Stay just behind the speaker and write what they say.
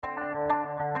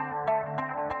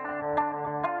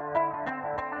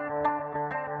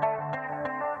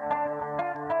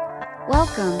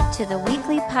Welcome to the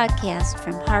weekly podcast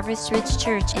from Harvest Ridge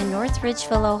Church in North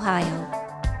Ridgeville, Ohio.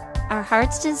 Our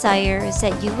heart's desire is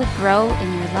that you would grow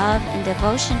in your love and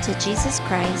devotion to Jesus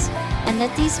Christ, and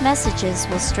that these messages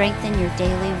will strengthen your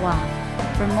daily walk.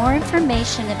 For more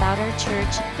information about our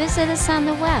church, visit us on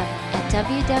the web at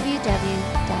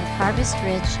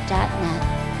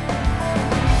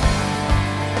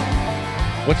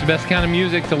www.harvestridge.net. What's the best kind of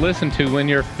music to listen to when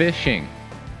you're fishing?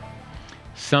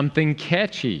 Something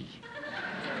catchy.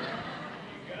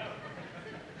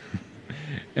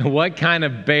 And what kind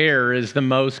of bear is the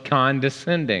most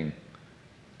condescending?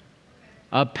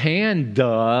 A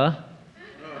panda.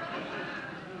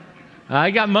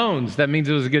 I got moans. That means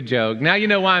it was a good joke. Now you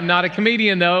know why I'm not a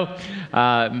comedian, though.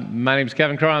 My name's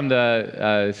Kevin Crow. I'm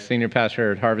the senior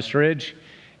pastor at Harvest Ridge.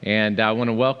 And I want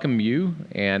to welcome you.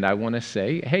 And I want to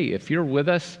say, hey, if you're with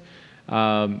us,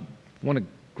 want to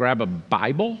grab a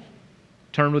Bible,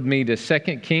 turn with me to 2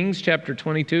 Kings chapter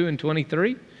 22 and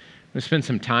 23. We'll spend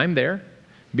some time there.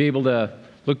 Be able to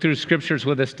look through scriptures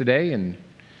with us today and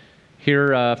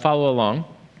follow along.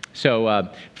 So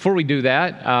before we do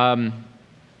that,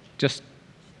 just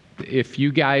if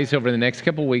you guys over the next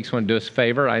couple of weeks want to do us a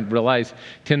favor, I realize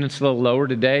attendance is a little lower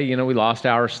today. You know, we lost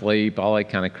our sleep, all that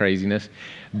kind of craziness.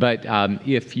 But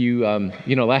if you,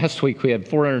 last week we had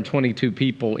 422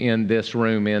 people in this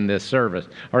room in this service.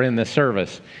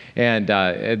 And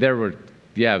there were,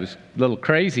 it was a little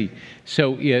crazy.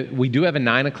 So we do have a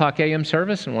 9 o'clock a.m.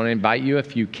 service, and want to invite you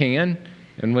if you can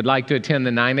and would like to attend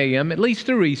the 9 a.m., at least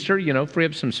through Easter, free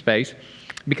up some space.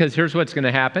 Because here's what's going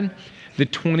to happen. The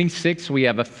 26th, we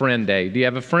have a friend day. Do you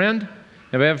have a friend?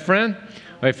 Have you have a friend?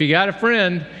 Well, if you got a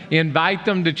friend, invite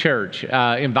them to church.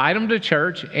 Invite them to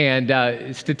church,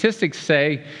 and statistics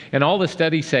say, and all the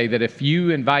studies say, that if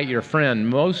you invite your friend,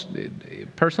 most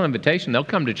personal invitation, they'll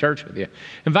come to church with you.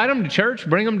 Invite them to church,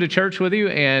 bring them to church with you,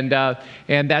 and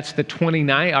that's the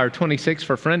 29th or 26th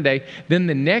for Friend Day. Then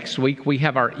the next week, we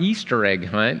have our Easter egg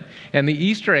hunt, and the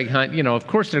Easter egg hunt, of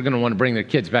course they're going to want to bring their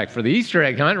kids back for the Easter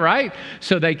egg hunt, right?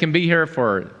 So they can be here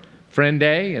for Friend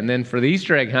Day, and then for the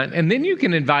Easter egg hunt, and then you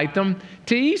can invite them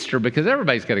to Easter, because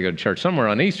everybody's got to go to church somewhere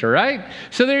on Easter, right?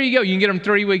 So there you go. You can get them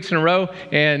 3 weeks in a row,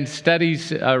 and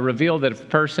studies reveal that if a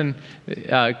person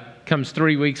comes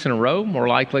 3 weeks in a row, more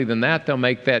likely than that, they'll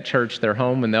make that church their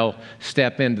home, and they'll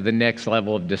step into the next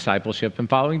level of discipleship and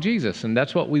following Jesus. And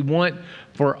that's what we want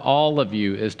for all of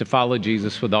you, is to follow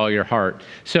Jesus with all your heart.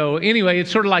 So anyway,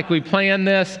 it's sort of like we planned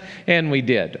this, and we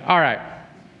did. All right.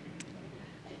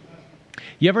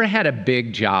 You ever had a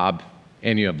big job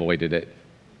and you avoided it?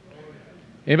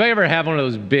 Anybody ever have one of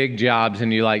those big jobs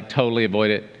and you totally avoid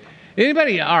it?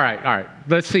 Anybody? All right.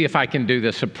 Let's see if I can do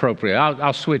this appropriately.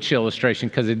 I'll switch illustration,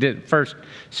 because first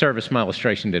service, my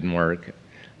illustration didn't work.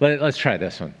 Let's try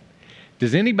this one.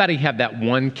 Does anybody have that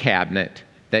one cabinet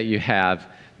that you have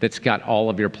that's got all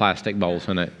of your plastic bowls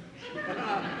in it?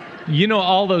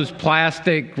 All those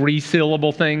plastic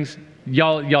resealable things?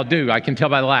 Y'all do. I can tell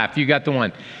by the laugh. You got the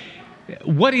one.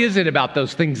 What is it about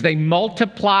those things? They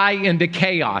multiply into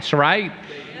chaos, right?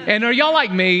 And are y'all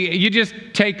like me? You just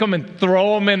take them and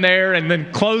throw them in there and then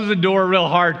close the door real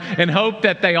hard and hope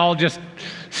that they all just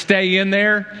stay in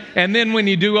there. And then when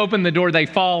you do open the door, they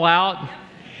fall out.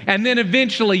 And then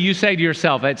eventually you say to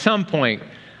yourself, at some point,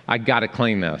 I got to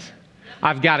clean this.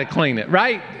 I've got to clean it,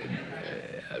 right?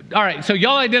 All right, so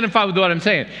y'all identify with what I'm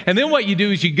saying. And then what you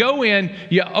do is you go in,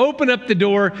 you open up the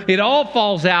door, it all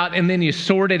falls out, and then you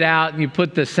sort it out, and you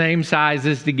put the same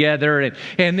sizes together,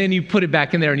 and then you put it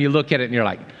back in there, and you look at it, and you're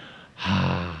like,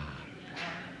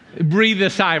 breathe a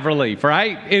sigh of relief,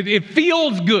 right? It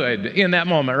feels good in that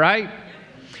moment, right?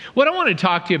 What I want to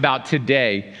talk to you about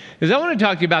today is I want to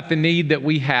talk to you about the need that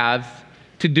we have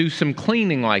to do some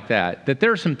cleaning like that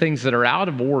there are some things that are out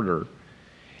of order.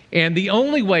 And the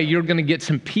only way you're going to get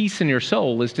some peace in your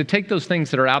soul is to take those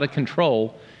things that are out of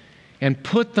control and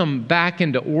put them back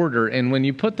into order. And when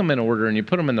you put them in order and you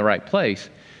put them in the right place,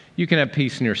 you can have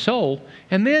peace in your soul.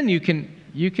 And then you can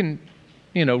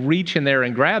reach in there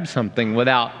and grab something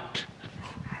without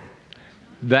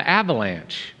the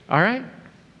avalanche. All right?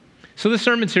 So this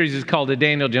sermon series is called The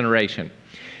Daniel Generation.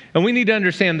 And we need to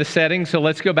understand the setting, so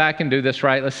let's go back and do this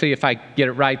right. Let's see if I get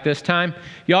it right this time.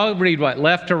 Y'all read what,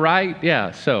 left to right?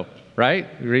 Yeah, so, right?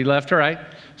 Read left to right.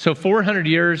 So 400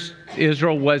 years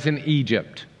Israel was in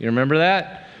Egypt. You remember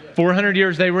that? 400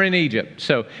 years they were in Egypt.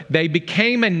 So they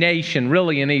became a nation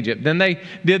really in Egypt. Then they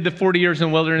did the 40 years in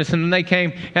the wilderness, and then they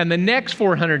came, and the next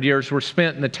 400 years were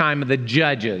spent in the time of the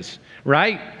judges,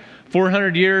 right?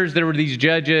 400 years, there were these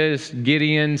judges,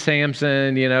 Gideon,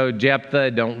 Samson,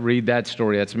 Jephthah. Don't read that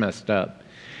story. That's messed up.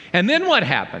 And then what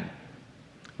happened?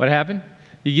 What happened?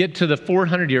 you get to the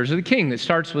 400 years of the king that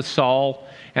starts with Saul,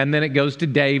 and then it goes to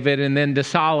David, and then to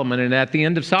Solomon. And at the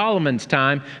end of Solomon's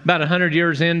time, about 100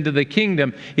 years into the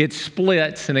kingdom, it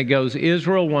splits, and it goes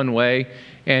Israel one way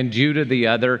and Judah the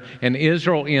other. And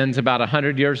Israel ends about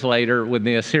 100 years later when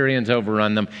the Assyrians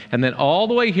overrun them. And then all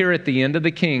the way here at the end of the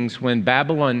Kings, when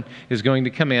Babylon is going to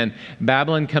come in,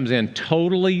 Babylon comes in,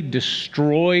 totally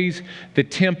destroys the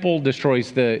temple,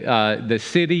 destroys the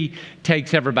city,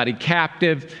 takes everybody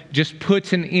captive, just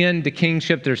puts an end to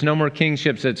kingship. There's no more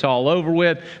kingships. It's all over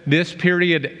with. This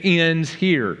period ends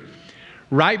here.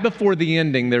 Right before the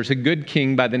ending, there's a good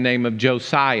king by the name of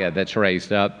Josiah that's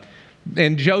raised up.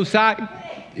 And Josiah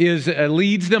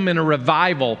leads them in a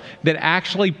revival that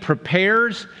actually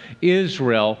prepares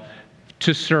Israel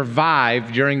to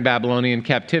survive during Babylonian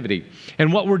captivity.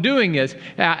 And what we're doing is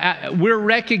we're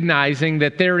recognizing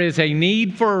that there is a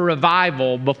need for a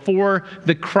revival before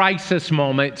the crisis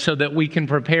moment so that we can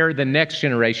prepare the next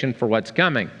generation for what's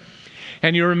coming.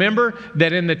 And you remember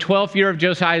that in the 12th year of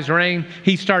Josiah's reign,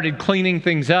 he started cleaning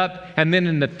things up. And then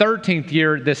in the 13th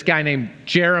year, this guy named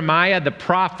Jeremiah, the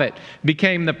prophet,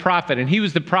 became the prophet. And he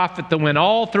was the prophet that went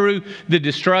all through the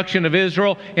destruction of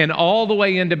Israel and all the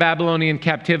way into Babylonian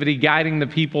captivity, guiding the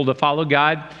people to follow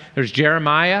God. There's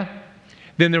Jeremiah.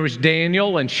 Then there was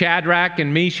Daniel and Shadrach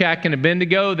and Meshach and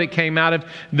Abednego that came out of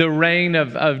the reign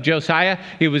of Josiah.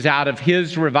 It was out of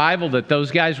his revival that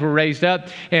those guys were raised up.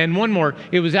 And one more,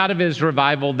 it was out of his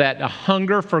revival that a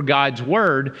hunger for God's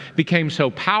word became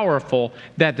so powerful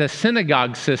that the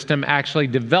synagogue system actually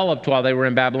developed while they were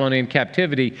in Babylonian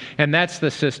captivity. And that's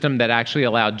the system that actually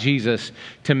allowed Jesus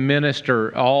to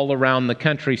minister all around the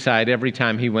countryside every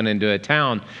time he went into a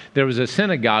town. There was a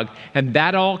synagogue, and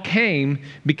that all came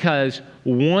because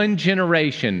one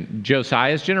generation,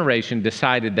 Josiah's generation,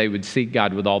 decided they would seek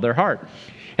God with all their heart.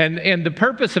 And the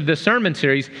purpose of this sermon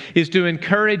series is to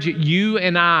encourage you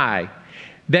and I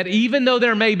that even though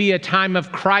there may be a time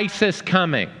of crisis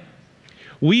coming,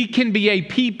 we can be a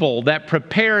people that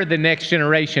prepare the next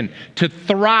generation to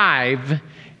thrive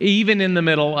even in the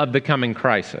middle of the coming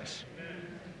crisis.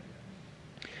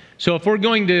 So if we're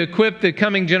going to equip the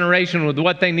coming generation with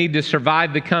what they need to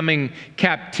survive the coming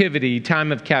captivity,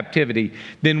 time of captivity,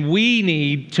 then we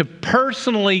need to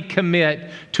personally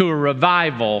commit to a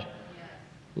revival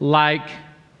like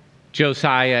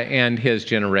Josiah and his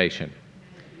generation.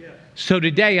 So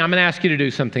today, I'm going to ask you to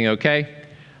do something, okay?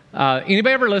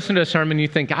 Anybody ever listen to a sermon and you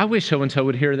think, I wish so-and-so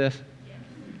would hear this?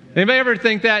 Anybody ever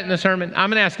think that in a sermon? I'm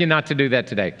going to ask you not to do that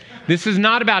today. This is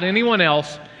not about anyone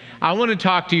else. I want to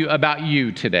talk to you about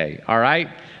you today, all right?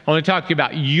 I want to talk to you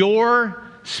about your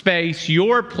space,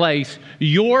 your place,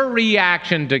 your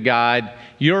reaction to God,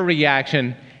 your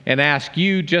reaction, and ask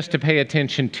you just to pay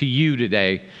attention to you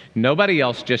today. Nobody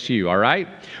else, just you, all right?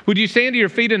 Would you stand to your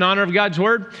feet in honor of God's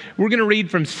word? We're going to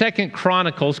read from 2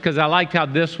 Chronicles because I liked how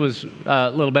this was a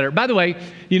little better. By the way,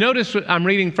 you notice I'm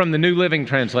reading from the New Living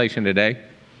Translation today.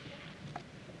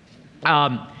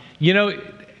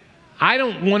 I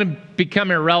don't want to become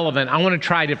irrelevant. I want to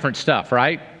try different stuff,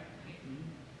 right?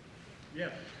 Yeah.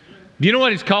 Do you know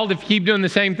what it's called if you keep doing the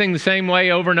same thing the same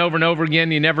way over and over and over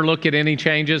again, you never look at any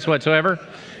changes whatsoever?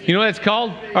 You know what it's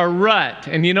called? A rut.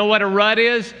 And you know what a rut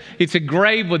is? It's a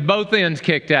grave with both ends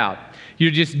kicked out. You're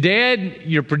just dead,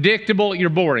 you're predictable, you're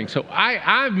boring. So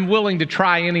I'm willing to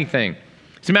try anything.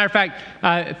 As a matter of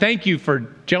fact, thank you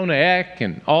for Jonah Eck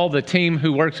and all the team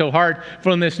who worked so hard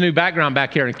from this new background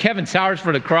back here. And Kevin Sowers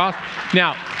for the cross.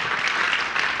 Now,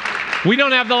 we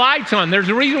don't have the lights on. There's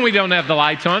a reason we don't have the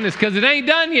lights on. It's because it ain't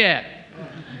done yet.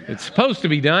 It's supposed to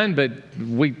be done, but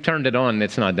we turned it on and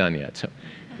it's not done yet. So,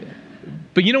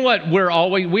 but you know what?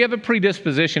 We have a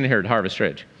predisposition here at Harvest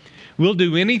Ridge. We'll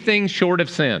do anything short of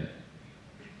sin.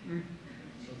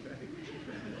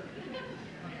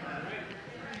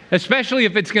 Especially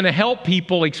if it's going to help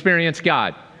people experience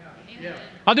God.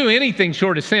 I'll do anything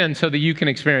short of sin so that you can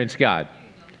experience God.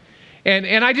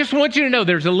 And I just want you to know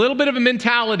there's a little bit of a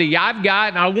mentality I've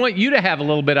got, and I want you to have a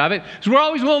little bit of it. So we're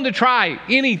always willing to try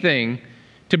anything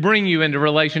to bring you into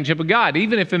relationship with God,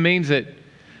 even if it means that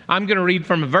I'm going to read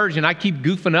from a version I keep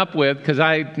goofing up with because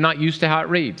I'm not used to how it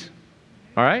reads.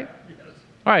 All right?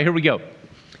 All right, here we go.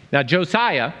 Now,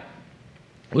 Josiah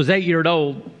was 8 years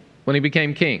old when he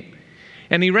became king.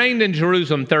 And he reigned in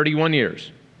Jerusalem 31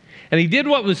 years. And he did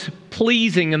what was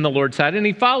pleasing in the Lord's sight, and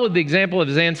he followed the example of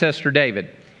his ancestor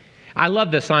David. I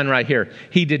love this line right here.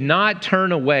 He did not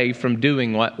turn away from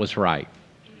doing what was right.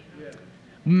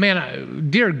 Man,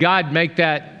 dear God, make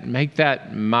that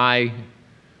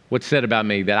what's said about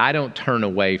me, that I don't turn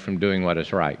away from doing what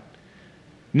is right.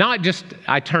 Not just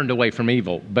I turned away from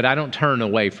evil, but I don't turn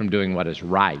away from doing what is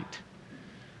right.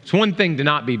 It's one thing to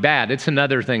not be bad. It's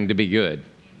another thing to be good.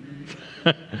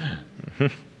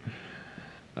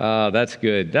 That's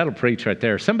good. That'll preach right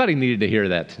there. Somebody needed to hear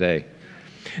that today.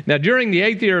 Now, during the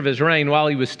 8th year of his reign, while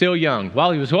he was still young.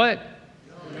 While he was what?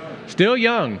 Still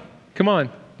young. Come on,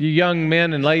 you young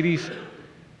men and ladies.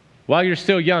 While you're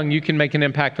still young, you can make an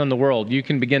impact on the world. You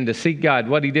can begin to seek God.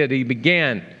 What he did, he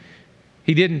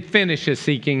didn't finish his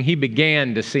seeking. He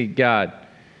began to seek God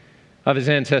of his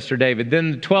ancestor David.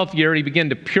 Then the 12th year, he began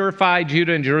to purify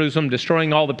Judah and Jerusalem,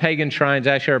 destroying all the pagan shrines,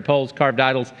 Asherah poles, carved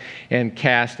idols, and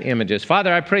cast images.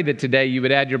 Father, I pray that today you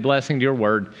would add your blessing to your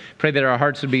word. Pray that our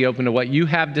hearts would be open to what you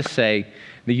have to say,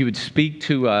 that you would speak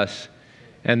to us,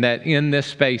 and that in this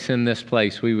space, in this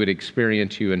place, we would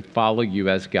experience you and follow you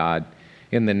as God.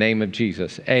 In the name of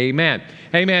Jesus, amen.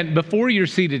 Amen. Before you're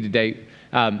seated today,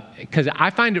 because I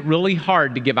find it really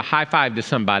hard to give a high five to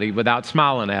somebody without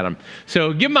smiling at them.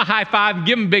 So give them a high five,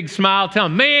 give them a big smile, tell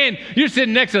them, man, you're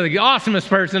sitting next to the awesomest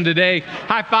person today.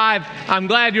 High five. I'm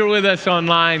glad you're with us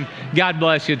online. God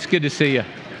bless you. It's good to see you.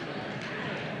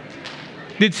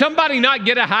 Did somebody not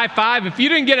get a high five? If you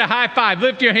didn't get a high five,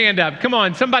 lift your hand up. Come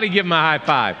on, somebody give them a high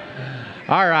five.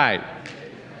 All right.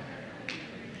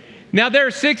 Now, there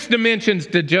are 6 dimensions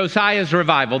to Josiah's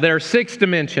revival. There are 6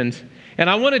 dimensions. And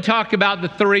I want to talk about the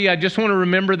 3. I just want to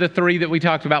remember the 3 that we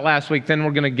talked about last week. Then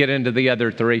we're going to get into the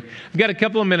other 3. I've got a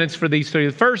couple of minutes for these 3.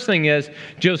 The first thing is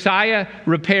Josiah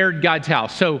repaired God's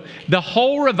house. So the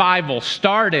whole revival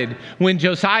started when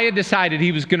Josiah decided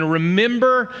he was going to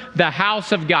remember the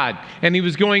house of God. And he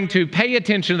was going to pay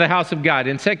attention to the house of God.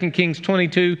 In 2 Kings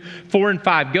 22, 4 and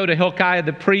 5, go to Hilkiah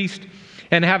the priest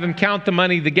and have him count the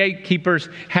money the gatekeepers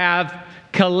have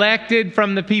collected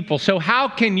from the people. So how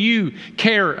can you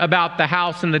care about the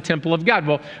house and the temple of God?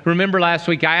 Well, remember last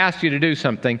week I asked you to do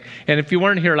something. And if you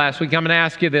weren't here last week, I'm going to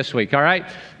ask you this week, all right?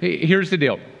 Here's the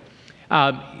deal.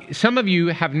 Some of you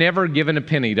have never given a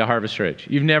penny to Harvest Ridge.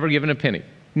 You've never given a penny.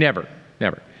 Never.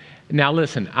 Now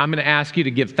listen, I'm going to ask you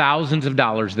to give thousands of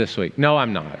dollars this week. No,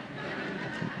 I'm not.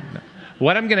 No.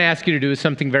 What I'm going to ask you to do is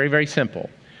something very, very simple.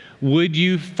 Would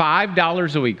you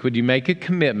 $5 a week, would you make a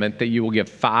commitment that you will give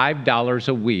 $5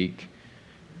 a week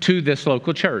to this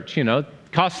local church? You know, it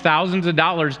costs thousands of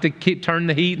dollars to turn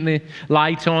the heat and the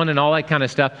lights on and all that kind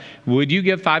of stuff. Would you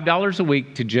give $5 a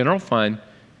week to general fund,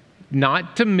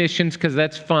 not to missions because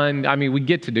that's fun. I mean, we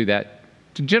get to do that.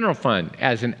 To general fund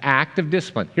as an act of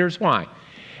discipline. Here's why.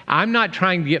 I'm not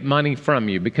trying to get money from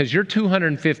you because your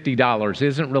 $250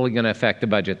 isn't really going to affect the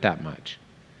budget that much.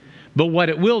 But what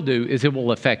it will do is it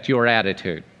will affect your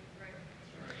attitude.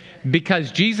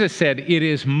 Because Jesus said it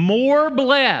is more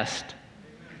blessed,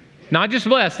 not just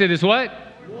blessed, it is what?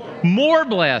 More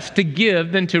blessed to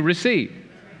give than to receive.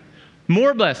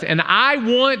 More blessed. And I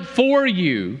want for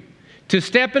you to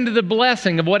step into the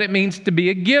blessing of what it means to be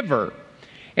a giver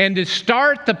and to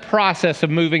start the process of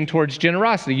moving towards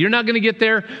generosity. You're not going to get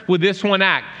there with this one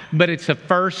act, but it's a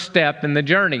first step in the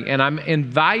journey. And I'm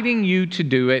inviting you to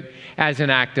do it as an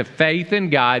act of faith in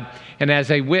God and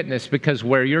as a witness, because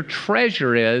where your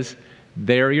treasure is,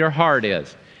 there your heart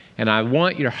is. And I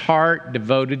want your heart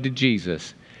devoted to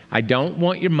Jesus. I don't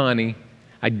want your money.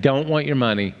 I don't want your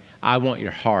money. I want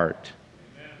your heart.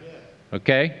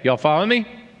 Okay? Y'all follow me?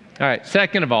 All right.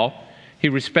 Second of all, he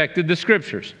respected the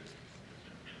scriptures.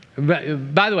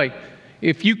 By the way,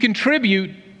 if you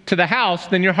contribute to the house,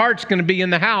 then your heart's going to be in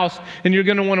the house and you're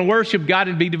going to want to worship God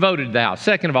and be devoted to the house.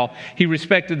 Second of all, he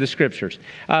respected the scriptures.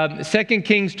 2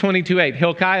 Kings 22:8,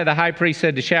 Hilkiah the high priest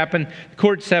said to Shaphan, the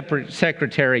court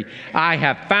secretary, I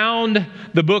have found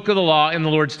the book of the law in the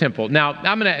Lord's temple. Now,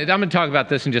 I'm going to talk about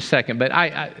this in just a second, but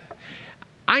I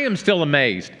am still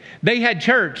amazed. They had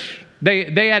church,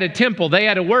 they had a temple, they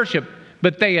had a worship,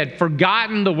 but they had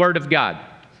forgotten the word of God.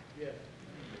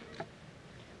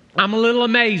 I'm a little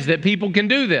amazed that people can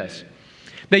do this,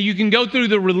 that you can go through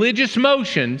the religious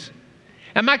motions.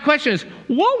 And my question is,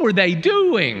 what were they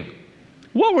doing?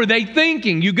 What were they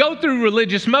thinking? You go through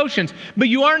religious motions, but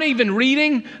you aren't even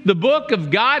reading the book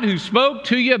of God who spoke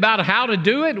to you about how to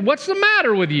do it? What's the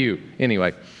matter with you?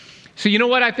 Anyway, so you know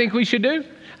what I think we should do?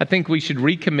 I think we should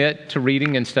recommit to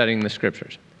reading and studying the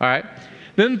scriptures. All right?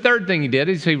 Then the third thing he did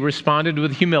is he responded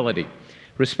with humility.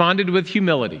 Responded with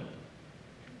humility.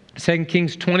 2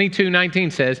 Kings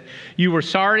 22:19 says, you were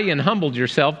sorry and humbled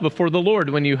yourself before the Lord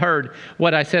when you heard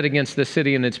what I said against the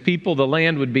city and its people. The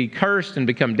land would be cursed and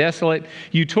become desolate.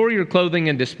 You tore your clothing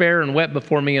in despair and wept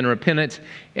before me in repentance.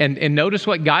 And notice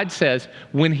what God says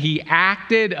when he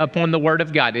acted upon the word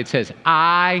of God. It says,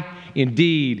 I've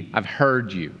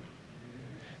heard you.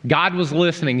 God was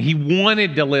listening. He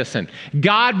wanted to listen.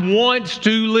 God wants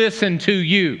to listen to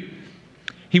you.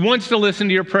 He wants to listen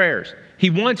to your prayers. He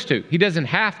wants to. He doesn't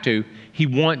have to. He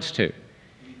wants to.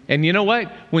 And you know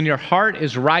what? When your heart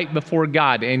is right before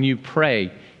God and you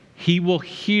pray, He will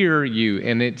hear you.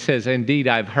 And it says, indeed,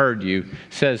 I've heard you,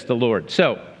 says the Lord.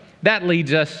 So that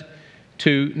leads us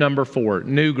to number 4,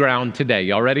 new ground today.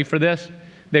 Y'all ready for this?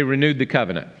 They renewed the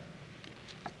covenant.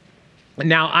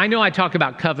 Now, I know I talk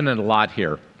about covenant a lot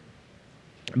here,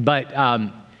 but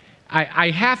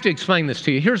I have to explain this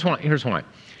to you. Here's why.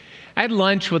 I had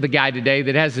lunch with a guy today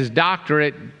that has his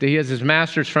doctorate. He has his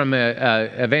master's from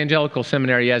an evangelical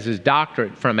seminary. He has his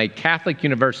doctorate from a Catholic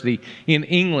university in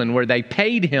England where they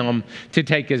paid him to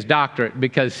take his doctorate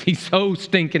because he's so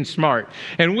stinking smart.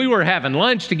 And we were having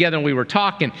lunch together and we were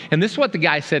talking. And this is what the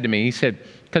guy said to me. He said,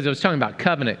 because I was talking about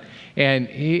covenant, and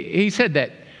he said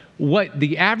that what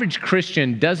the average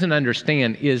Christian doesn't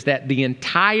understand is that the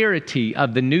entirety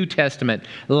of the New Testament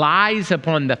lies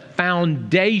upon the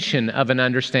foundation of an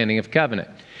understanding of covenant.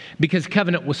 Because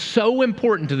covenant was so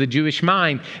important to the Jewish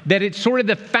mind that it's sort of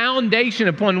the foundation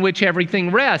upon which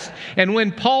everything rests. And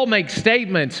when Paul makes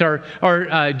statements or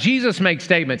Jesus makes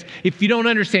statements, if you don't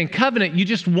understand covenant, you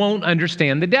just won't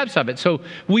understand the depths of it. So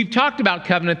we've talked about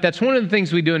covenant. That's one of the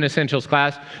things we do in Essentials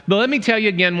class. But let me tell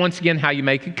you once again, how you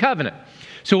make a covenant.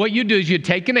 So what you do is you'd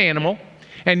take an animal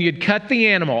and you'd cut the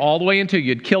animal all the way in two.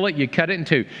 You'd kill it, you'd cut it in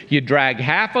two. You'd drag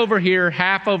half over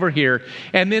here,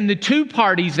 and then the two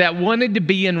parties that wanted to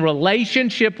be in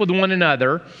relationship with one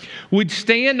another would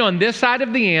stand on this side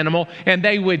of the animal and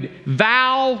they would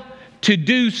vow to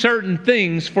do certain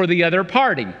things for the other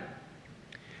party.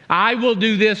 I will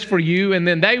do this for you, and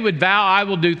then they would vow, I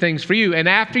will do things for you. And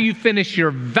after you finish your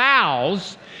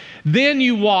vows, then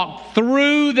you walk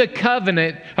through the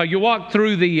covenant, or you walk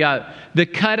through the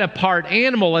cut apart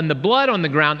animal and the blood on the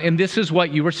ground. And this is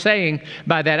what you were saying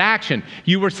by that action.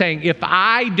 You were saying, if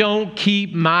I don't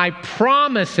keep my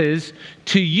promises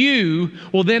to you,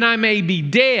 well, then I may be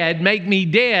dead, make me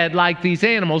dead like these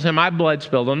animals, and my blood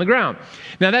spilled on the ground.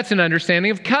 Now that's an understanding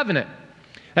of covenant.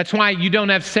 That's why you don't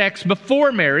have sex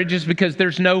before marriage, is because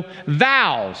there's no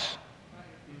vows.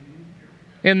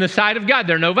 In the sight of God,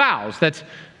 there are no vows.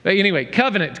 Anyway,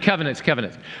 covenants.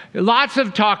 Lots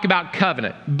of talk about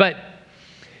covenant. But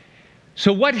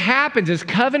so what happens is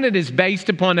covenant is based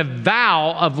upon a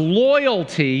vow of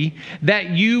loyalty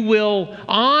that you will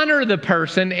honor the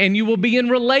person and you will be in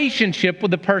relationship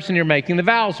with the person you're making the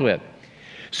vows with.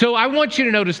 So I want you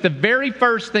to notice the very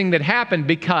first thing that happened,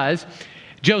 because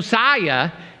Josiah,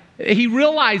 he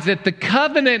realized that the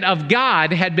covenant of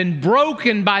God had been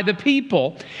broken by the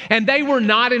people, and they were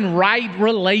not in right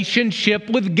relationship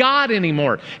with God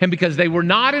anymore. And because they were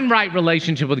not in right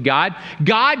relationship with God,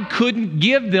 God couldn't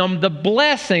give them the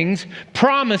blessings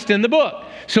promised in the book.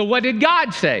 So what did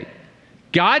God say?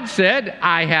 God said,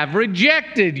 I have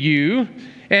rejected you,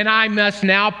 and I must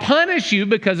now punish you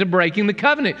because of breaking the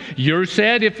covenant. You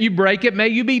said, if you break it, may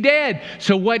you be dead.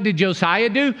 So what did Josiah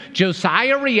do?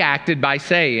 Josiah reacted by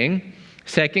saying,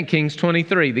 2 Kings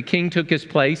 23, the king took his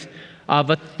place of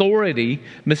authority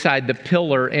beside the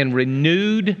pillar and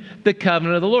renewed the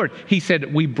covenant of the Lord. He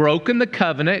said, we've broken the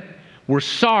covenant. We're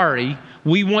sorry.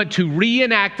 We want to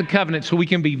reenact the covenant so we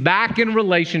can be back in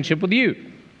relationship with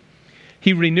you.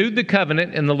 He renewed the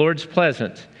covenant in the Lord's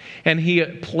presence, and he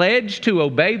pledged to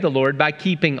obey the Lord by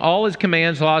keeping all his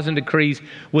commands, laws, and decrees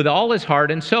with all his heart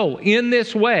and soul. In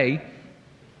this way,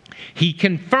 he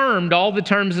confirmed all the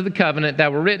terms of the covenant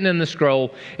that were written in the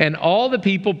scroll, and all the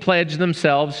people pledged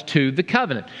themselves to the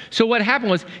covenant. So what happened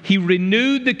was he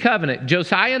renewed the covenant.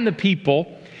 Josiah and the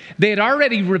people, they had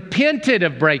already repented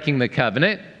of breaking the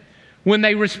covenant. When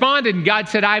they responded, and God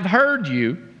said, I've heard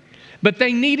you. But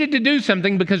they needed to do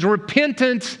something, because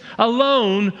repentance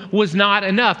alone was not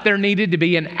enough. There needed to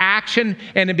be an action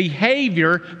and a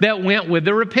behavior that went with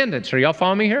the repentance. Are y'all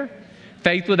following me here?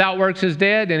 Faith without works is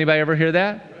dead. Anybody ever hear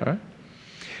that? All right.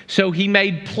 So he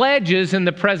made pledges in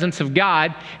the presence of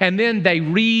God, and then they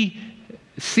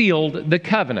resealed the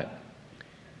covenant.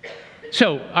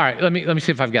 So, all right, let me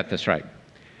see if I've got this right.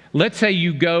 Let's say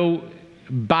you go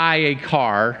buy a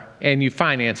car and you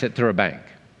finance it through a bank.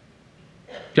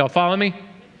 Y'all follow me?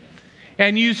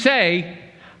 And you say,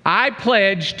 I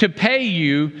pledge to pay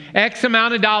you X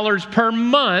amount of dollars per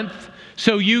month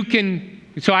so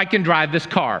I can drive this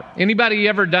car. Anybody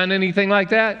ever done anything like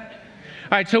that?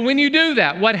 All right, so when you do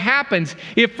that, what happens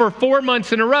if for 4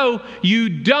 months in a row you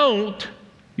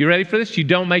ready for this? You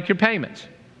don't make your payments.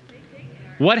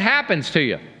 What happens to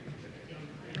you?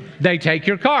 They take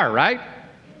your car, right?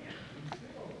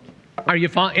 Are you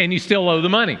and you still owe the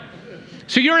money.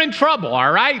 So you're in trouble,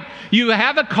 all right? You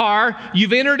have a car,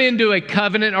 you've entered into a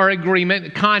covenant or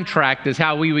agreement. Contract is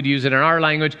how we would use it in our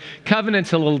language.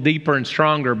 Covenant's a little deeper and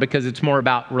stronger because it's more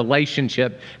about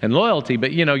relationship and loyalty.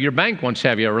 But you know, your bank wants to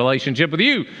have a relationship with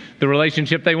you. The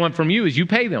relationship they want from you is you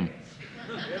pay them.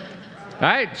 All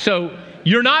right? So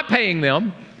you're not paying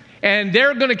them. And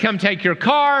they're going to come take your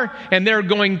car, and they're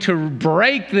going to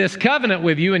break this covenant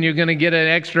with you, and you're going to get an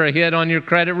extra hit on your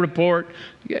credit report.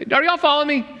 Are y'all following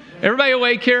me? Everybody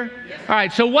awake here? All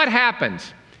right, so what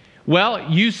happens?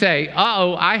 Well, you say,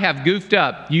 uh-oh, I have goofed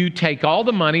up. You take all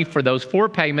the money for those 4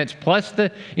 payments plus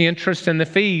the interest and the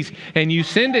fees, and you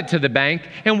send it to the bank,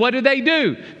 and what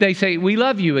do? They say, we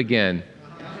love you again.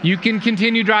 You can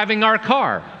continue driving our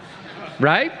car,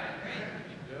 right?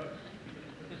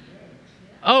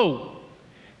 Oh,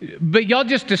 but y'all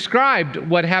just described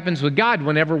what happens with God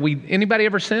whenever anybody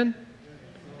ever sin?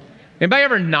 Anybody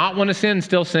ever not want to sin and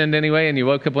still sinned anyway? And you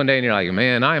woke up one day and you're like,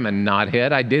 man, I am a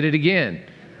knothead. I did it again.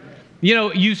 You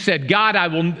know, you said, God,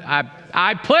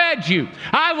 I pledge you,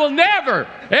 I will never,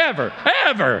 ever,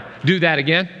 ever do that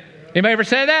again. Anybody ever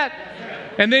say that?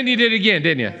 And then you did it again,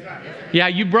 didn't you? Yeah,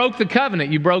 you broke the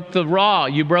covenant. You broke the law.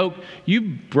 You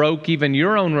broke even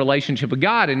your own relationship with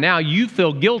God, and now you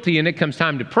feel guilty, and it comes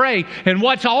time to pray. And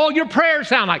what's all your prayers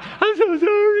sound like? I'm so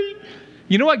sorry.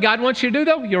 You know what God wants you to do,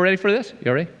 though? You ready for this?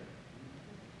 You ready?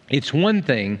 It's one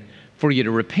thing for you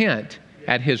to repent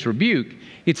at His rebuke.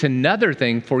 It's another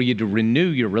thing for you to renew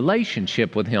your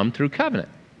relationship with Him through covenant.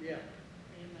 Yeah.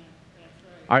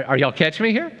 Are y'all catching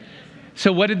me here?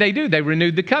 So what did they do? They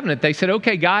renewed the covenant. They said,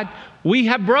 okay, God, we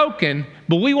have broken,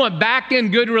 but we want back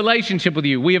in good relationship with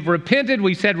you. We have repented.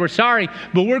 We said we're sorry,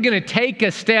 but we're going to take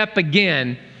a step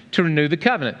again to renew the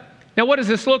covenant. Now, what does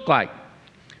this look like?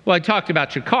 Well, I talked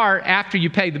about your car. After you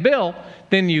pay the bill,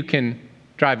 then you can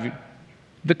drive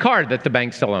the car that the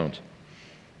bank still owns.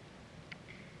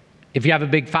 If you have a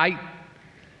big fight,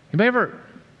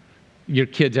 your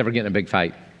kids ever get in a big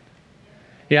fight?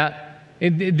 Yeah.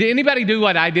 Did anybody do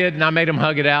what I did and I made them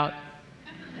hug it out?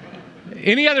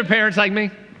 Any other parents like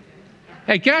me?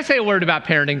 Hey, can I say a word about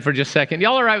parenting for just a second?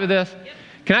 Y'all all right with this? Yep.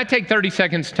 Can I take 30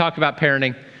 seconds to talk about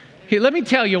parenting? Hey, let me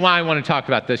tell you why I want to talk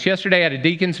about this. Yesterday at a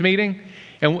deacons meeting,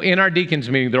 and in our deacons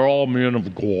meeting, they're all men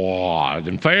of God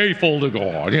and faithful to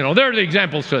God. You know, they're the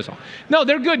examples to us all. No,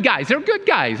 they're good guys. They're good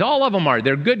guys. All of them are.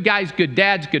 They're good guys, good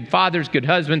dads, good fathers, good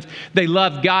husbands. They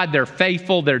love God. They're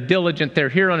faithful. They're diligent. They're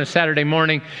here on a Saturday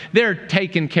morning. They're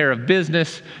taking care of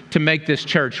business to make this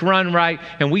church run right.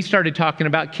 And we started talking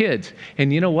about kids.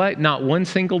 And you know what? Not one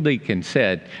single deacon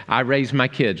said, I raised my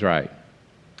kids right.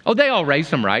 Oh, they all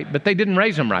raised them right, but they didn't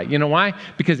raise them right. You know why?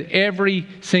 Because every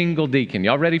single deacon,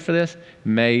 y'all ready for this,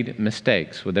 made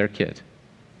mistakes with their kids.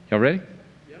 Y'all ready?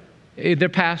 Yep. Their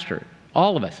pastor,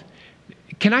 all of us.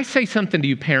 Can I say something to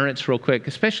you parents real quick,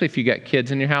 especially if you got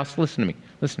kids in your house? Listen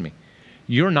to me.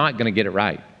 You're not going to get it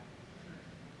right.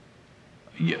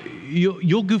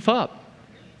 You'll goof up.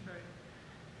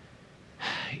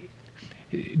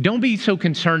 Don't be so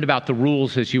concerned about the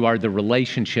rules as you are the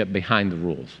relationship behind the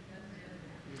rules.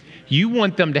 You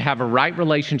want them to have a right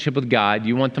relationship with God.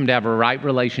 You want them to have a right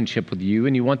relationship with you,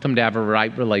 and you want them to have a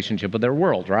right relationship with their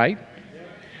world, right?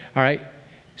 All right.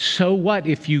 So what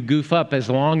if you goof up as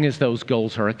long as those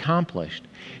goals are accomplished?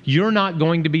 You're not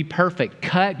going to be perfect.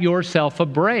 Cut yourself a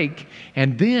break.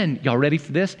 And then, y'all ready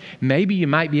for this? Maybe you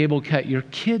might be able to cut your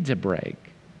kids a break.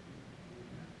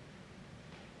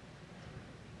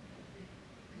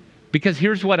 Because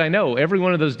here's what I know. Every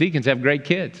one of those deacons have great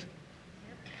kids.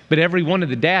 But every one of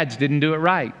the dads didn't do it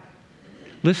right.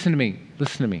 Listen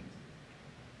to me.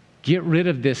 Get rid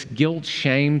of this guilt,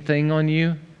 shame thing on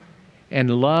you and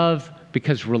love,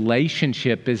 because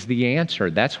relationship is the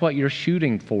answer. That's what you're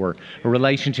shooting for. A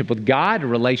relationship with God, a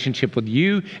relationship with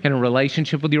you, and a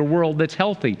relationship with your world that's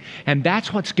healthy. And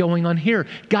that's what's going on here.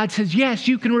 God says, yes,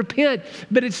 you can repent,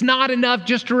 but it's not enough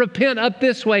just to repent up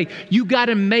this way. You got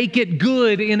to make it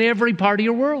good in every part of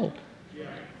your world.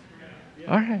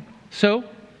 All right. So,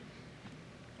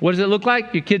 what does it look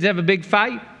like? Your kids have a big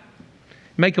fight?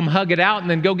 Make them hug it out and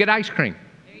then go get ice cream.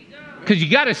 Because you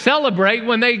got to celebrate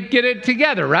when they get it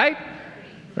together, right?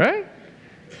 Right?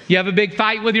 You have a big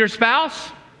fight with your spouse?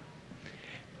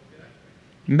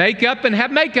 Make up and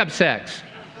have makeup sex.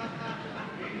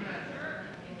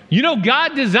 You know,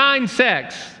 God designed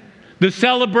sex. The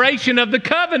celebration of the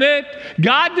covenant.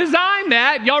 God designed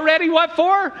that. Y'all ready? What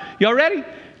for? Y'all ready?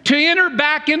 To enter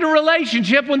back into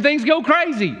relationship when things go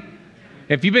crazy.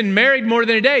 If you've been married more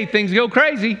than a day, things go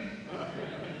crazy.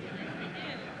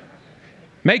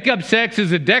 Makeup sex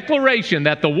is a declaration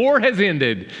that the war has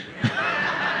ended.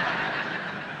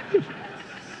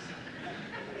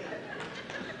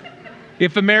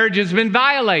 if a marriage has been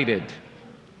violated,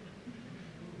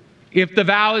 if the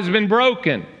vow has been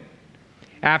broken,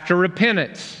 after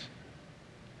repentance,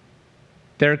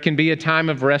 there can be a time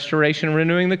of restoration and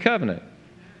renewing the covenant.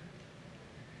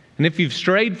 And if you've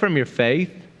strayed from your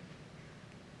faith,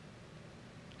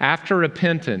 after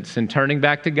repentance and turning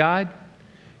back to God,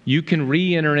 you can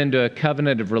re-enter into a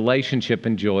covenant of relationship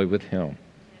and joy with Him.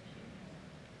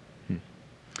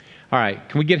 All right,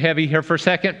 can we get heavy here for a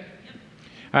second?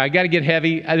 All right, I got to get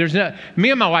heavy. Me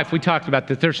and my wife, we talked about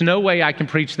this. There's no way I can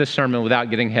preach this sermon without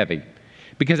getting heavy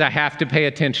because I have to pay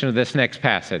attention to this next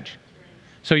passage.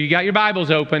 So you got your Bibles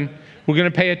open. We're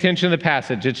going to pay attention to the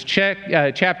passage. It's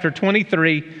chapter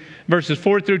 23, verses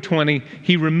 4 through 20.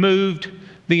 He removed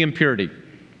the impurity.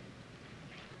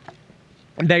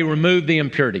 They removed the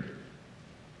impurity.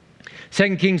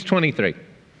 2 Kings 23.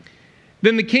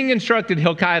 Then the king instructed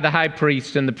Hilkiah the high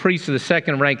priest and the priests of the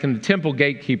second rank and the temple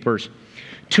gatekeepers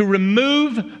to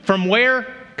remove from where?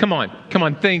 Come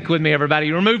on, think with me,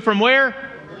 everybody. Remove from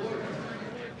where?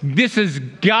 This is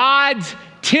God's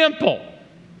temple.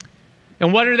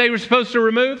 And what are they supposed to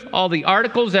remove? All the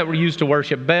articles that were used to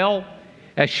worship Baal,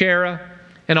 Asherah,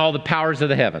 and all the powers of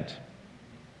the heavens.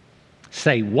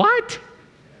 Say what?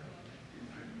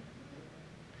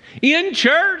 In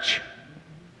church?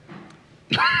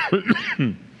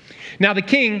 Now the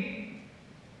king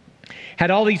had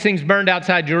all these things burned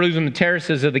outside Jerusalem, the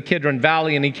terraces of the Kidron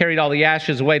Valley, and he carried all the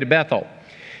ashes away to Bethel.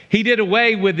 He did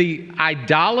away with the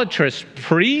idolatrous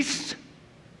priests.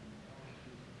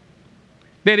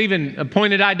 They had even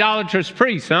appointed idolatrous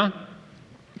priests, huh?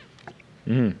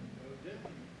 Who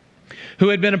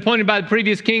had been appointed by the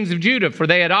previous kings of Judah, for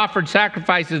they had offered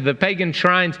sacrifices to the pagan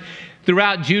shrines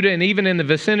throughout Judah and even in the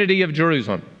vicinity of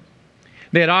Jerusalem.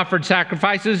 They had offered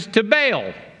sacrifices to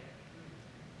Baal,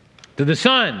 to the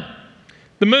sun,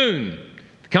 the moon,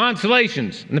 the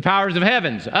constellations, and the powers of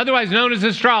heavens, otherwise known as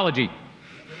astrology.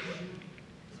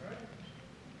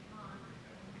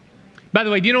 By the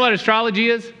way, do you know what astrology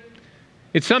is?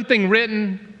 It's something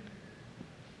written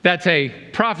that's a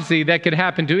prophecy that could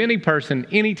happen to any person,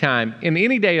 anytime, in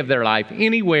any day of their life,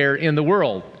 anywhere in the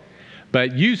world.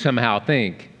 But you somehow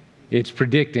think it's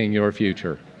predicting your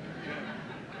future.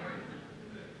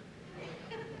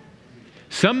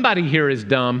 Somebody here is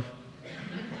dumb.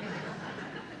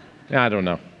 I don't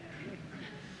know.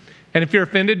 And if you're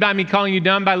offended by me calling you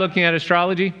dumb by looking at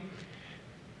astrology,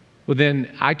 well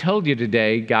then I told you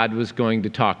today God was going to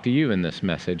talk to you in this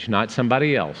message, not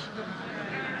somebody else.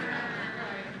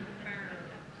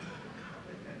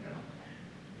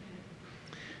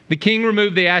 The king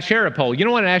removed the Asherah pole. You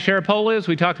know what an Asherah pole is?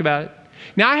 We talked about it.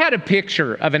 Now I had a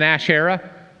picture of an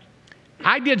Asherah.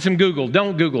 I did some Google.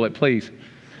 Don't Google it, please.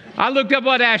 I looked up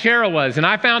what Asherah was, and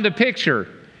I found a picture.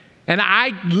 And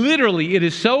it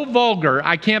is so vulgar,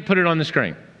 I can't put it on the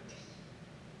screen.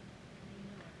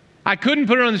 I couldn't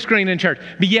put it on the screen in church.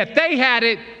 But yet they had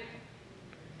it,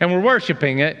 and were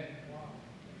worshiping it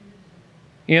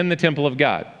in the temple of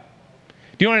God.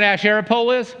 Do you know what an Asherah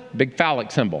pole is? Big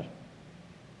phallic symbol.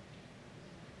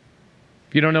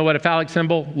 If you don't know what a phallic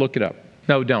symbol, look it up.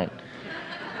 No, don't.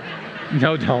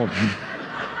 No, don't.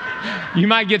 You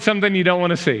might get something you don't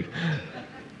want to see.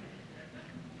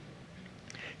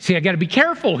 See, I got to be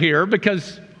careful here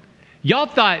because y'all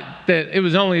thought that it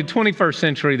was only the 21st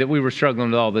century that we were struggling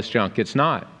with all this junk. It's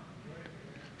not.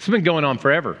 It's been going on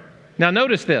forever. Now,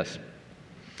 notice this.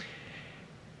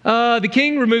 The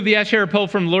king removed the Asherah pole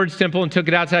from the Lord's temple and took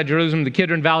it outside Jerusalem, the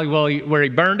Kidron Valley, where he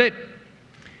burned it.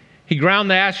 He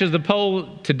ground the ashes of the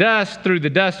pole to dust, threw the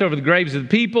dust over the graves of the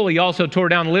people. He also tore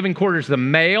down the living quarters of the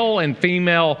male and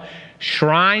female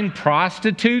shrine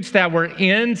prostitutes that were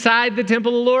inside the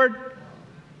temple of the Lord.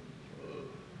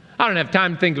 I don't have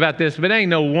time to think about this, but ain't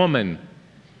no woman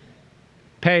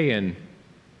paying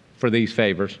for these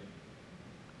favors.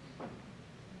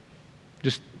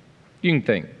 Just, you can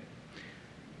think.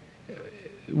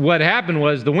 What happened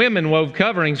was the women wove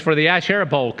coverings for the Asherah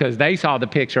pole because they saw the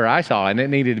picture I saw and it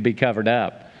needed to be covered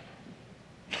up.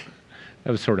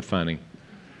 That was sort of funny.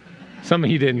 Some of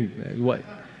you didn't. What?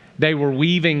 They were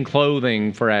weaving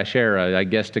clothing for Asherah, I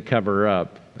guess, to cover her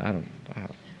up. I don't.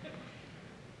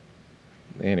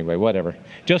 Anyway, whatever.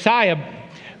 Josiah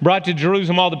brought to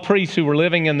Jerusalem all the priests who were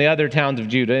living in the other towns of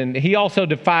Judah, and he also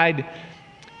defiled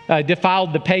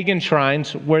the pagan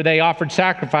shrines where they offered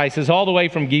sacrifices all the way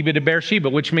from Geba to Beersheba,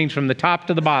 which means from the top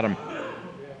to the bottom.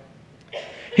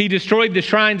 He destroyed the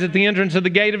shrines at the entrance of the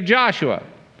gate of Joshua,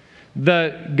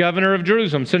 the governor of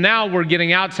Jerusalem. So now we're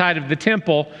getting outside of the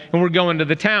temple and we're going to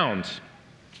the towns.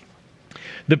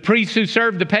 The priests who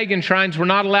served the pagan shrines were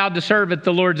not allowed to serve at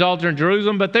the Lord's altar in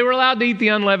Jerusalem, but they were allowed to eat the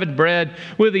unleavened bread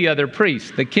with the other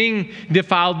priests. The king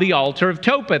defiled the altar of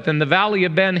Topeth in the valley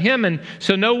of Ben Hinnom,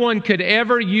 so no one could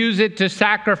ever use it to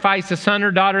sacrifice a son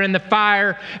or daughter in the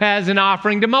fire as an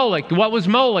offering to Moloch. What was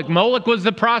Moloch? Moloch was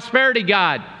the prosperity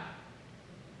god.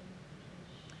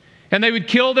 And they would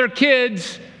kill their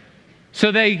kids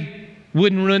so they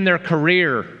wouldn't ruin their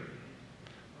career.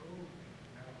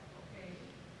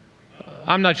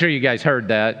 I'm not sure you guys heard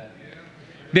that.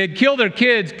 They'd kill their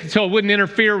kids so it wouldn't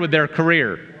interfere with their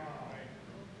career.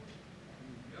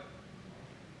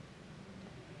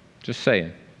 Just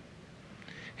saying.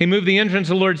 He moved the entrance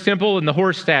of the Lord's temple and the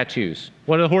horse statues.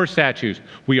 What are the horse statues?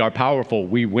 We are powerful.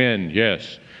 We win.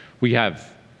 Yes. We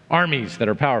have armies that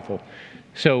are powerful.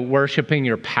 So worshiping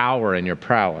your power and your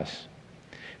prowess.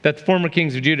 That the former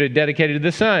kings of Judah dedicated to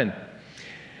the sun.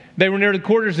 They were near the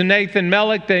quarters of Nathan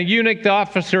Melech, the eunuch, the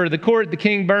officer of the court. The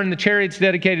king burned the chariots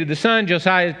dedicated to the sun.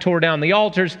 Josiah tore down the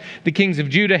altars the kings of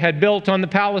Judah had built on the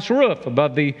palace roof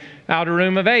above the outer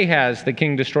room of Ahaz. The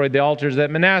king destroyed the altars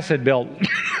that Manasseh had built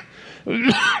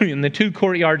in the 2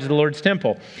 courtyards of the Lord's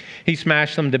temple. He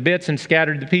smashed them to bits and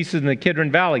scattered the pieces in the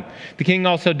Kidron Valley. The king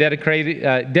also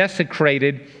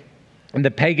desecrated the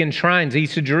pagan shrines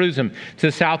east of Jerusalem to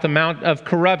the south of Mount of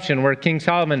Corruption, where King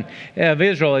Solomon of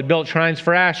Israel had built shrines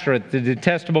for Ashtoreth, the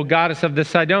detestable goddess of the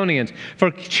Sidonians,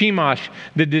 for Chemosh,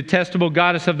 the detestable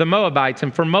goddess of the Moabites,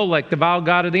 and for Molech, the vile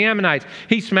god of the Ammonites.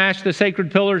 He smashed the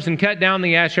sacred pillars and cut down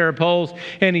the Asherah poles,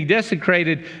 and he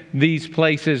desecrated these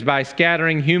places by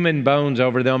scattering human bones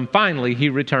over them. Finally, he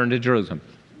returned to Jerusalem.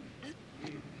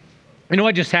 You know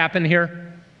what just happened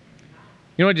here?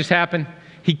 You know what just happened?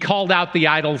 He called out the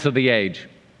idols of the age.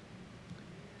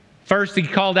 First, he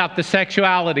called out the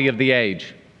sexuality of the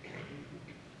age,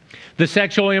 the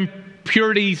sexual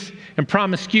impurities and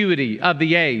promiscuity of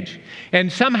the age.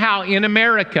 And somehow in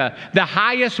America, the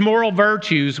highest moral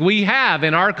virtues we have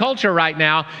in our culture right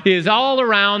now is all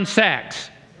around sex.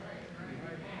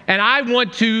 And I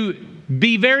want to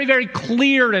be very, very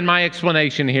clear in my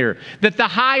explanation here that the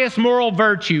highest moral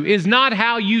virtue is not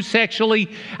how you sexually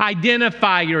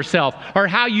identify yourself or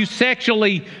how you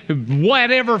sexually,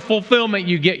 whatever fulfillment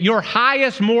you get. Your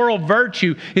highest moral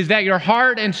virtue is that your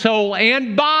heart and soul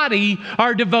and body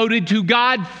are devoted to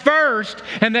God first,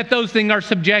 and that those things are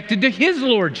subjected to His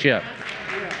lordship.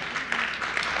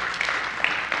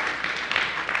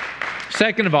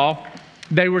 Second of all,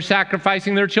 they were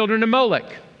sacrificing their children to Molech.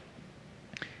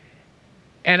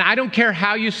 And I don't care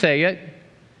how you say it,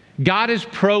 God is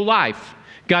pro-life.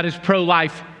 God is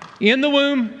pro-life in the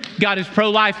womb. God is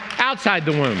pro-life outside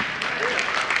the womb.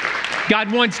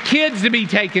 God wants kids to be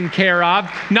taken care of,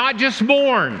 not just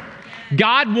born.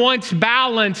 God wants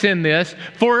balance in this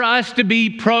for us to be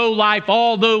pro-life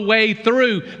all the way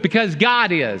through, because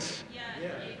God is.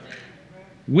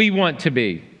 We want to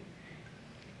be.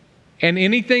 And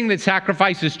anything that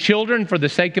sacrifices children for the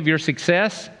sake of your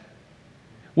success,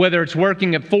 whether it's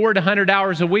working at 400 to 100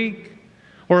 hours a week,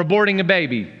 or aborting a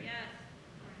baby,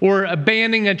 or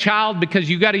abandoning a child because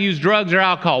you got to use drugs or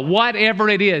alcohol, whatever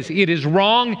it is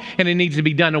wrong, and it needs to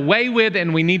be done away with,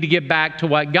 and we need to get back to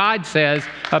what God says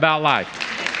about life.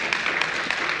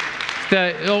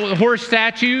 The horse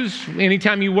statues,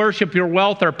 anytime you worship your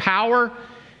wealth or power,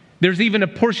 there's even a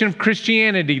portion of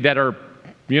Christianity that are,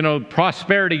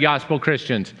 prosperity gospel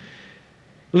Christians.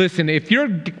 Listen, if you're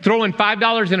throwing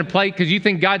 $5 in a plate because you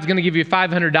think God's going to give you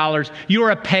 $500, you're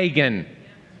a pagan.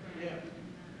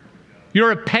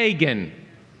 You're a pagan.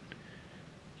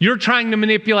 You're trying to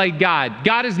manipulate God.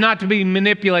 God is not to be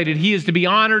manipulated. He is to be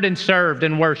honored and served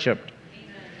and worshiped.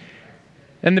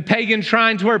 And the pagan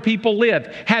shrines where people live.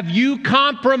 Have you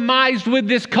compromised with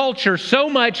this culture so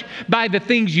much by the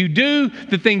things you do,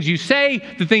 the things you say,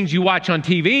 the things you watch on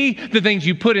TV, the things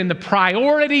you put in the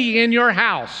priority in your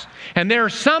house? And there are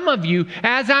some of you,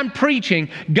 as I'm preaching,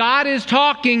 God is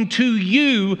talking to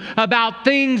you about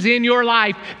things in your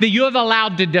life that you have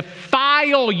allowed to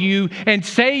defile you, and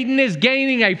Satan is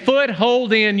gaining a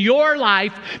foothold in your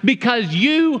life because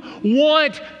you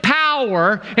want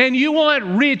power and you want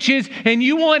riches and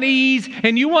you want ease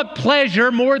and you want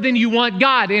pleasure more than you want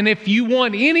God. And if you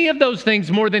want any of those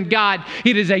things more than God,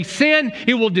 it is a sin.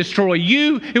 It will destroy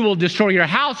you. It will destroy your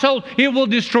household. It will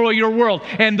destroy your world.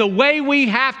 And the way we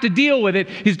have to deal with it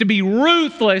is to be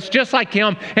ruthless, just like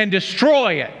Him, and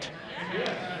destroy it.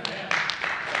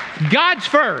 God's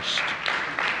first.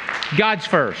 God's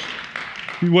first.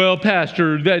 Well,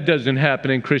 Pastor, that doesn't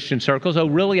happen in Christian circles. Oh,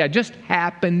 really? I just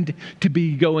happened to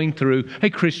be going through a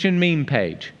Christian meme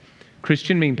page.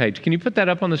 Christian meme page. Can you put that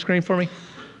up on the screen for me?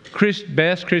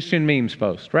 Best Christian memes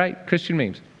post, right? Christian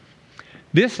memes.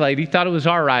 This lady thought it was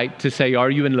all right to say, are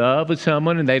you in love with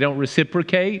someone, and they don't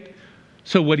reciprocate?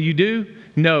 So what do?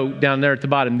 Note down there at the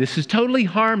bottom, this is totally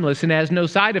harmless and has no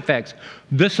side effects.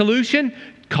 The solution?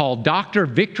 Call Dr.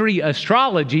 Victory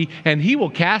Astrology, and he will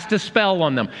cast a spell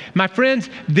on them. My friends,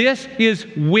 this is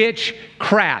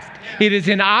witchcraft. It is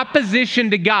in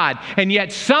opposition to God. And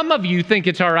yet some of you think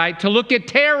it's all right to look at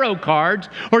tarot cards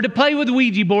or to play with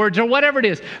Ouija boards or whatever it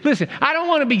is. Listen, I don't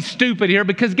want to be stupid here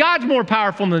because God's more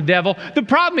powerful than the devil. The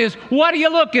problem is, what are you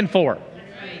looking for?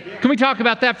 Can we talk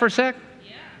about that for a sec?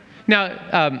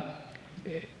 Now,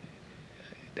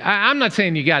 I'm not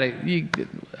saying you got to,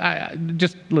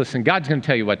 just listen, God's going to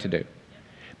tell you what to do.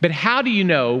 But how do you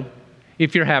know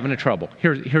if you're having a trouble?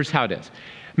 Here's how it is.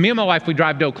 Me and my wife, we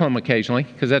drive to Oklahoma occasionally,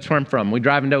 because that's where I'm from. We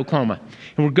drive into Oklahoma.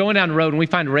 And we're going down the road, and we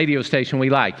find a radio station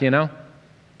we like,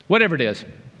 whatever it is.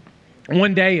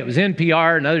 One day, it was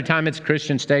NPR. Another time, it's a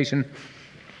Christian station.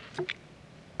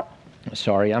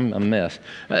 Sorry, I'm a mess.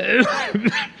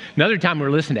 Another time, we're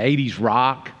listening to 80s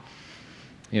rock,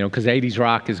 because 80s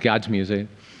rock is God's music.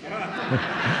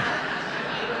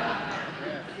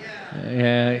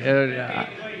 Yeah,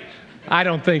 I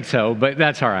don't think so, but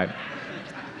that's all right.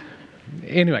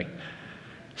 Anyway,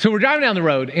 so we're driving down the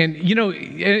road, and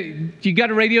you got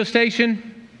a radio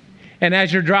station, and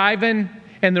as you're driving,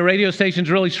 and the radio station's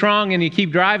really strong, and you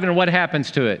keep driving, and what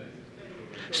happens to it?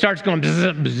 Starts going,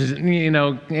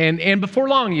 and before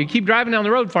long, you keep driving down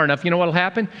the road far enough, you know what'll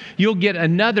happen? You'll get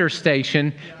another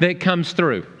station that comes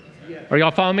through. Are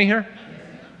y'all following me here?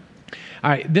 All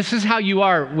right, this is how you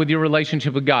are with your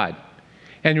relationship with God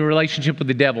and your relationship with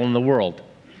the devil and the world.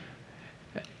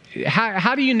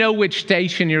 How do you know which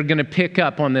station you're going to pick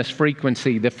up on this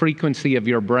frequency, the frequency of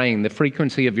your brain, the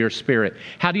frequency of your spirit?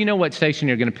 How do you know what station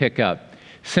you're going to pick up?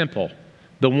 Simple,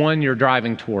 the one you're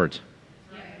driving towards.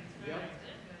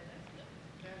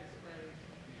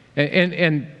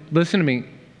 And listen to me,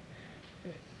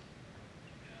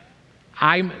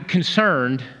 I'm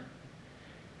concerned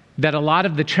that a lot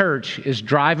of the church is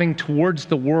driving towards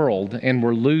the world, and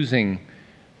we're losing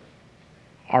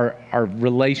our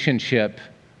relationship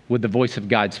with the voice of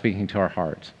God speaking to our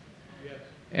hearts. Yes.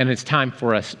 And it's time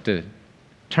for us to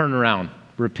turn around,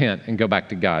 repent, and go back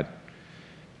to God.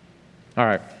 All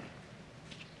right.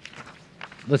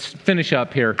 Let's finish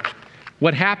up here.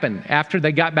 What happened after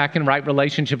they got back in right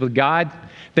relationship with God?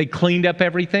 They cleaned up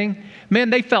everything. Man,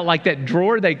 they felt like that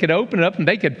drawer, they could open it up and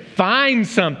they could find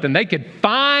something. They could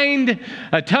find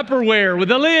a Tupperware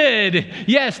with a lid.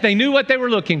 Yes, they knew what they were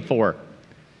looking for.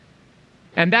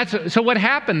 And so what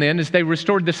happened then is they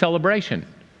restored the celebration.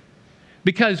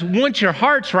 Because once your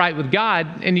heart's right with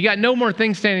God and you got no more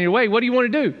things standing in your way, what do you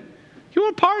want to do? You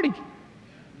want to party.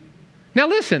 Now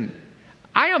listen,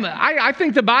 I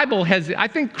think the Bible I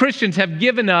think Christians have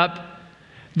given up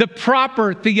the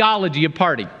proper theology of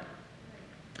party.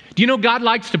 Do you know God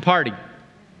likes to party?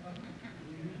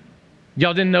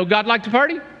 Y'all didn't know God liked to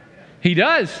party? He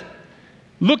does.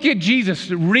 Look at Jesus.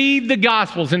 Read the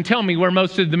Gospels and tell me where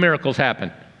most of the miracles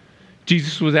happen.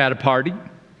 Jesus was at a party.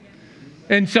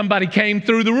 And somebody came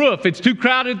through the roof. It's too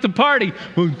crowded at the party.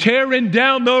 We're tearing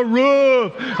down the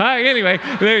roof. Anyway,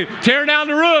 they're tearing down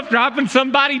the roof, dropping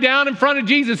somebody down in front of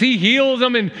Jesus. He heals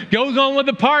them and goes on with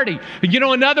the party.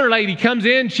 Another lady comes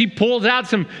in. She pulls out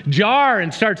some jar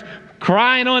and starts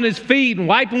crying on his feet and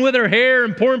wiping with her hair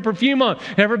and pouring perfume on.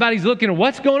 Everybody's looking at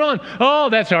what's going on. Oh,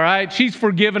 that's all right. She's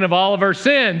forgiven of all of her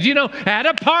sins. At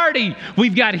a party,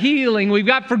 we've got healing. We've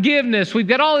got forgiveness. We've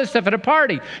got all this stuff at a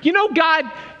party.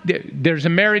 God, there's a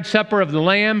marriage supper of the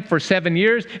Lamb for 7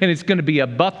 years, and it's going to be a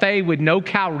buffet with no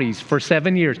calories for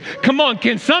 7 years. Come on,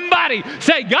 can somebody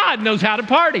say God knows how to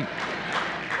party?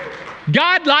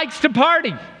 God likes to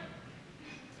party.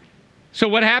 So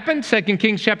what happened? 2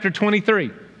 Kings chapter 23.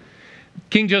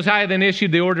 King Josiah then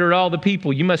issued the order to all the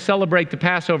people. You must celebrate the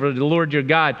Passover of the Lord your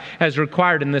God as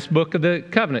required in this book of the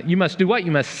covenant. You must do what?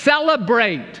 You must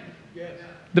celebrate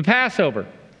the Passover.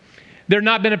 There had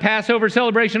not been a Passover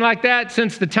celebration like that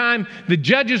since the time the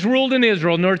judges ruled in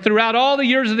Israel, nor throughout all the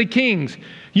years of the kings.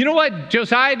 You know what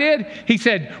Josiah did? He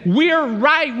said, we're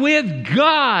right with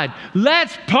God.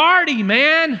 Let's party,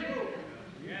 man.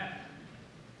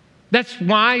 That's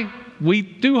why we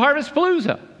do Harvest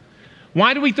Palooza.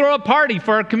 Why do we throw a party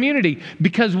for our community?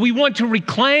 Because we want to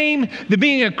reclaim that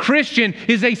being a Christian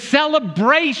is a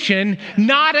celebration,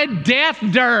 not a death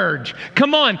dirge.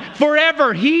 Come on,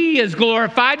 forever He is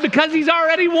glorified because He's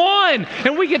already won,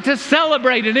 and we get to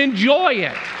celebrate and enjoy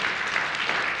it.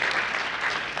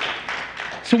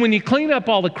 So when you clean up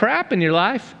all the crap in your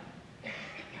life,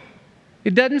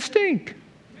 it doesn't stink.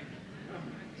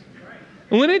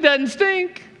 And when it doesn't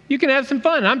stink, you can have some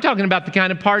fun. I'm talking about the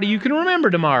kind of party you can remember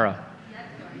tomorrow.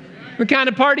 The kind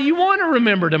of party you want to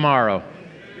remember tomorrow.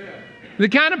 The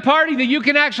kind of party that you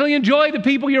can actually enjoy the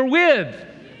people you're with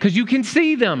because you can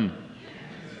see them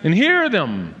and hear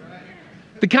them.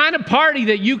 The kind of party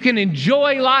that you can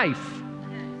enjoy life.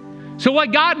 So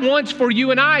what God wants for you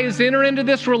and I is to enter into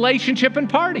this relationship and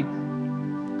party.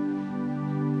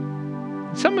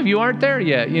 Some of you aren't there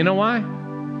yet. You know why?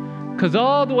 Because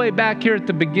all the way back here at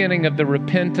the beginning of the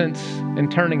repentance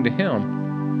and turning to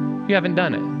Him, you haven't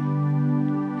done it.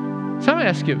 So I'm going to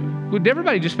ask you, would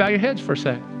everybody just bow your heads for a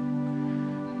sec?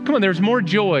 Come on, there's more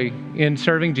joy in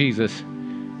serving Jesus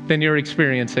than you're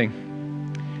experiencing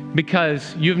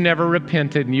because you've never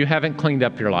repented and you haven't cleaned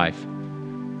up your life.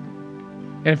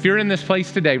 And if you're in this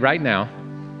place today, right now,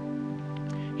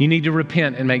 you need to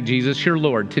repent and make Jesus your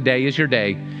Lord. Today is your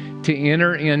day to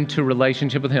enter into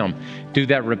relationship with Him. Do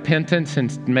that repentance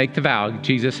and make the vow,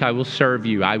 Jesus, I will serve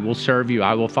you. I will serve you.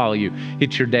 I will follow you.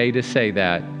 It's your day to say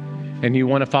that. And you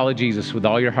want to follow Jesus with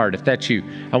all your heart. If that's you,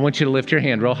 I want you to lift your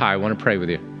hand real high. I want to pray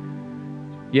with you.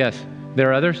 Yes.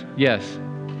 There are others? Yes.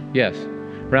 Yes.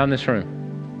 Around this room.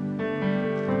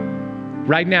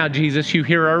 Right now, Jesus, you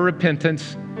hear our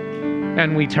repentance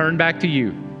and we turn back to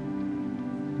you.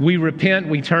 We repent,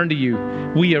 we turn to you.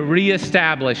 We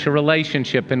reestablish a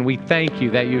relationship and we thank you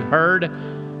that you heard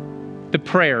the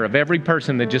prayer of every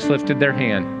person that just lifted their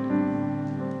hand.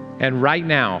 And right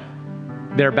now,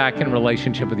 they're back in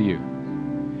relationship with you.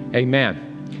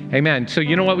 Amen. Amen. So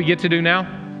you know what we get to do now?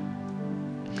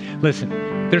 Listen,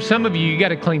 there's some of you got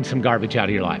to clean some garbage out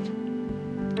of your life.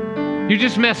 You're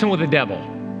just messing with the devil.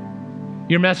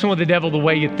 You're messing with the devil the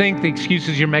way you think, the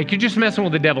excuses you make. You're just messing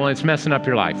with the devil and it's messing up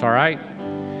your life, all right?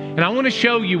 And I want to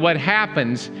show you what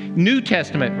happens. New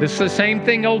Testament, this is the same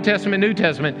thing, Old Testament, New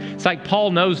Testament. It's like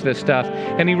Paul knows this stuff.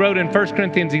 And he wrote in 1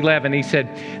 Corinthians 11, he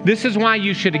said, this is why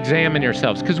you should examine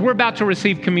yourselves, because we're about to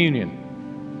receive communion.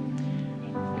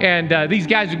 And these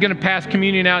guys are going to pass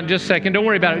communion out in just a second. Don't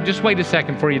worry about it. Just wait a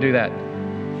second before you do that.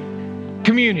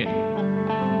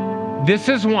 Communion. This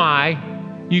is why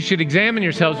you should examine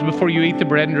yourselves before you eat the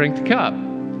bread and drink the cup.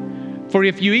 For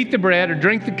if you eat the bread or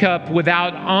drink the cup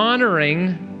without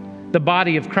honoring the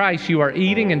body of Christ, you are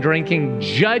eating and drinking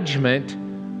judgment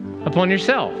upon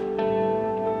yourself.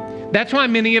 That's why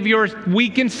many of you are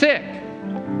weak and sick.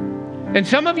 And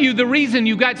some of you, the reason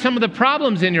you got some of the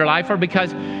problems in your life are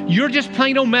because you're just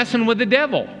plain old messing with the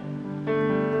devil.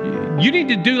 You need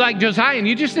to do like Josiah, and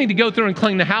you just need to go through and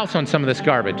clean the house on some of this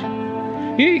garbage.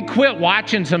 You need to quit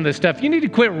watching some of this stuff. You need to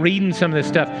quit reading some of this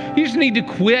stuff. You just need to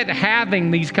quit having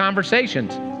these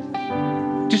conversations.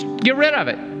 Just get rid of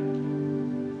it.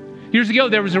 Years ago,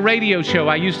 there was a radio show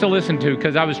I used to listen to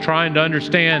because I was trying to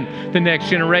understand the next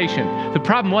generation. The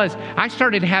problem was I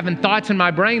started having thoughts in my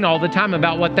brain all the time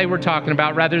about what they were talking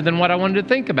about rather than what I wanted to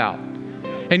think about.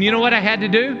 And you know what I had to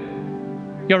do?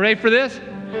 Y'all ready for this?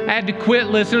 I had to quit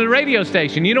listening to the radio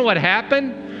station. You know what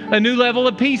happened? A new level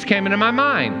of peace came into my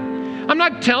mind. I'm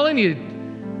not telling you,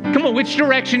 come on, which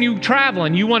direction you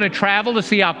traveling? You want to travel to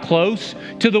see how close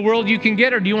to the world you can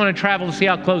get, or do you want to travel to see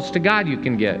how close to God you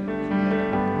can get?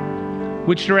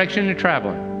 Which direction you're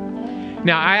traveling?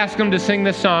 Now, I asked them to sing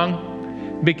this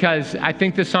song because I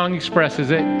think the song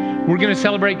expresses it. We're going to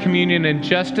celebrate communion in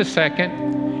just a second.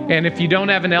 And if you don't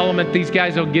have an element, these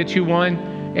guys will get you one.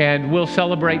 And we'll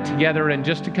celebrate together in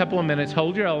just a couple of minutes.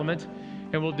 Hold your elements,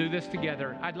 and we'll do this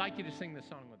together. I'd like you to sing this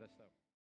song with us.